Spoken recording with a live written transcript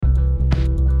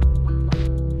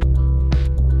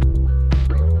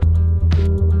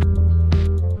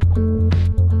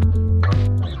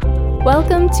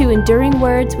Welcome to Enduring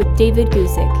Words with David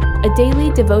Guzik, a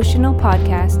daily devotional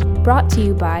podcast brought to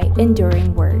you by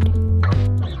Enduring Word.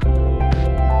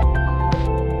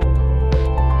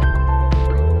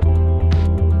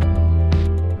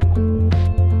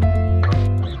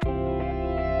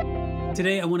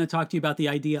 Today, I want to talk to you about the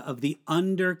idea of the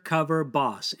undercover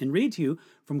boss and read to you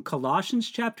from Colossians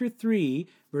chapter 3,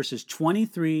 verses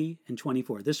 23 and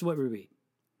 24. This is what we read.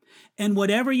 And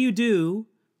whatever you do,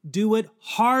 do it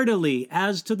heartily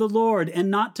as to the Lord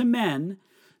and not to men,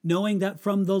 knowing that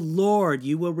from the Lord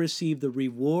you will receive the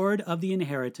reward of the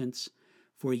inheritance,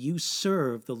 for you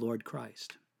serve the Lord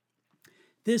Christ.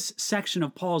 This section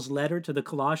of Paul's letter to the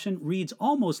Colossians reads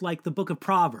almost like the book of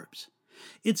Proverbs.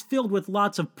 It's filled with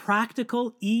lots of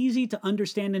practical,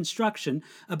 easy-to-understand instruction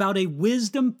about a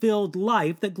wisdom-filled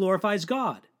life that glorifies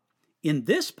God. In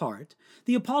this part,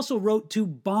 the apostle wrote to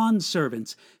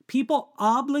bondservants, people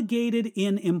obligated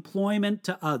in employment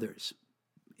to others.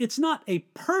 It's not a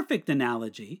perfect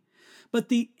analogy, but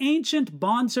the ancient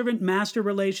bondservant-master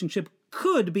relationship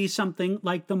could be something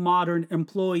like the modern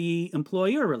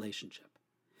employee-employer relationship.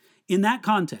 In that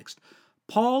context,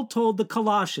 Paul told the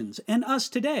Colossians and us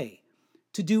today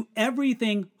to do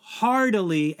everything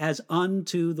heartily as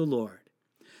unto the Lord.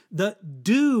 The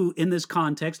do in this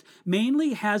context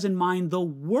mainly has in mind the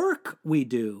work we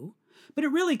do, but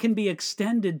it really can be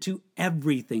extended to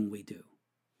everything we do.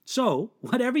 So,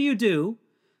 whatever you do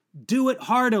it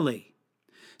heartily.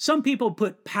 Some people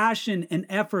put passion and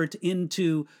effort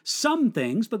into some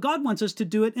things, but God wants us to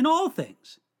do it in all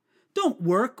things. Don't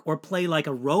work or play like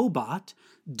a robot,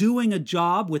 doing a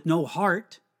job with no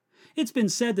heart. It's been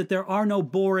said that there are no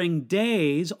boring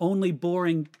days, only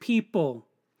boring people.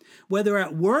 Whether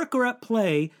at work or at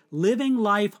play, living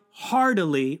life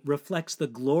heartily reflects the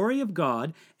glory of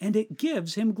God, and it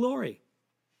gives Him glory.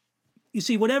 You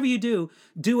see, whatever you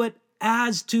do it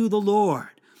as to the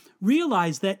Lord.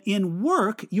 Realize that in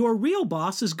work, your real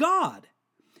boss is God.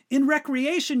 In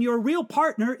recreation, your real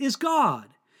partner is God.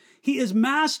 He is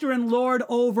master and Lord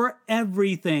over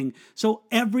everything, so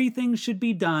everything should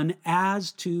be done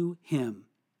as to Him.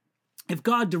 If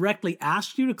God directly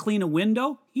asked you to clean a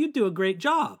window, you'd do a great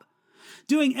job.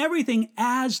 Doing everything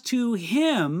as to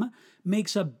Him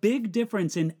makes a big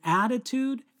difference in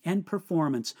attitude and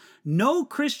performance. No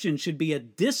Christian should be a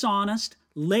dishonest,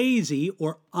 lazy,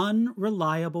 or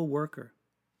unreliable worker.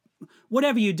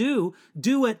 Whatever you do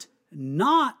it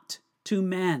not to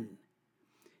men.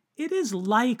 It is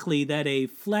likely that a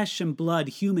flesh and blood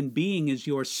human being is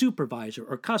your supervisor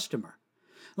or customer.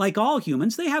 Like all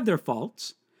humans, they have their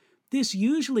faults. This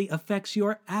usually affects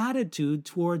your attitude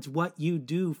towards what you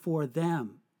do for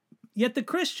them. Yet the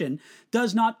Christian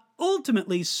does not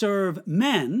ultimately serve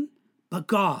men, but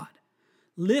God.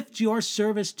 Lift your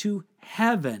service to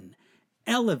heaven.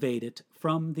 Elevate it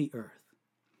from the earth.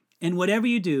 And whatever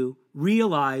you do,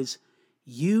 realize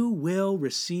you will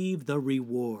receive the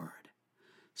reward.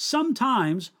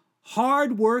 Sometimes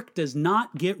hard work does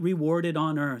not get rewarded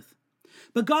on earth,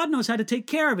 but God knows how to take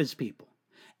care of His people.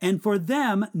 And for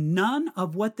them, none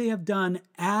of what they have done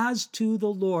as to the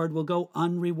Lord will go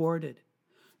unrewarded.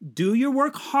 Do your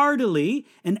work heartily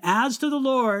and as to the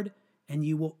Lord, and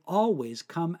you will always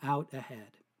come out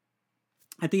ahead.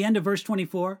 At the end of verse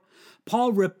 24,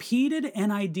 Paul repeated an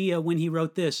idea when he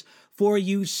wrote this, "For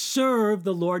you serve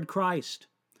the Lord Christ."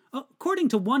 According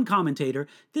to one commentator,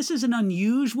 this is an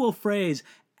unusual phrase.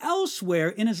 Elsewhere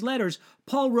in his letters,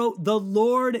 Paul wrote, "the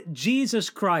Lord Jesus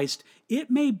Christ."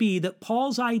 It may be that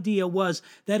Paul's idea was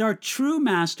that our true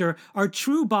master, our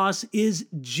true boss is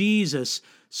Jesus.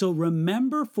 So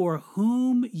remember for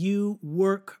whom you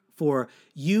work for.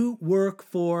 You work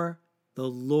for the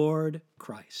Lord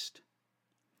Christ.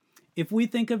 If we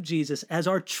think of Jesus as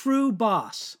our true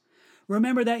boss,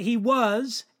 remember that He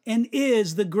was and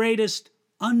is the greatest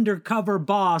undercover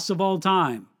boss of all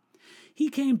time. He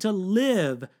came to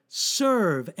live,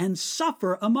 serve, and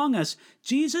suffer among us.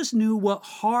 Jesus knew what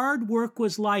hard work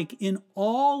was like in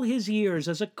all His years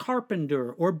as a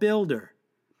carpenter or builder.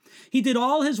 He did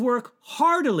all His work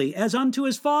heartily as unto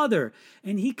His Father,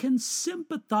 and He can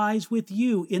sympathize with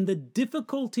you in the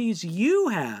difficulties you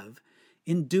have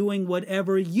in doing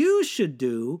whatever you should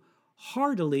do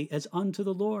heartily as unto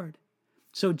the Lord.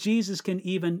 So Jesus can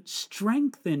even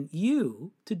strengthen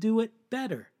you to do it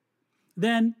better.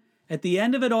 Then, at the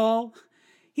end of it all,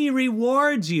 He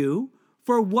rewards you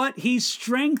for what He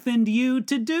strengthened you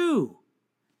to do.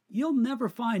 You'll never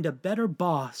find a better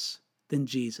boss than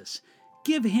Jesus.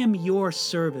 Give Him your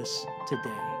service today.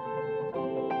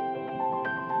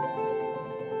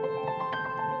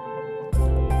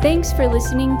 Thanks for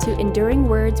listening to Enduring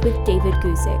Words with David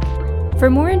Guzik. For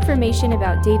more information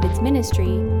about David's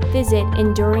ministry, visit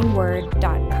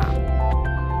enduringword.com.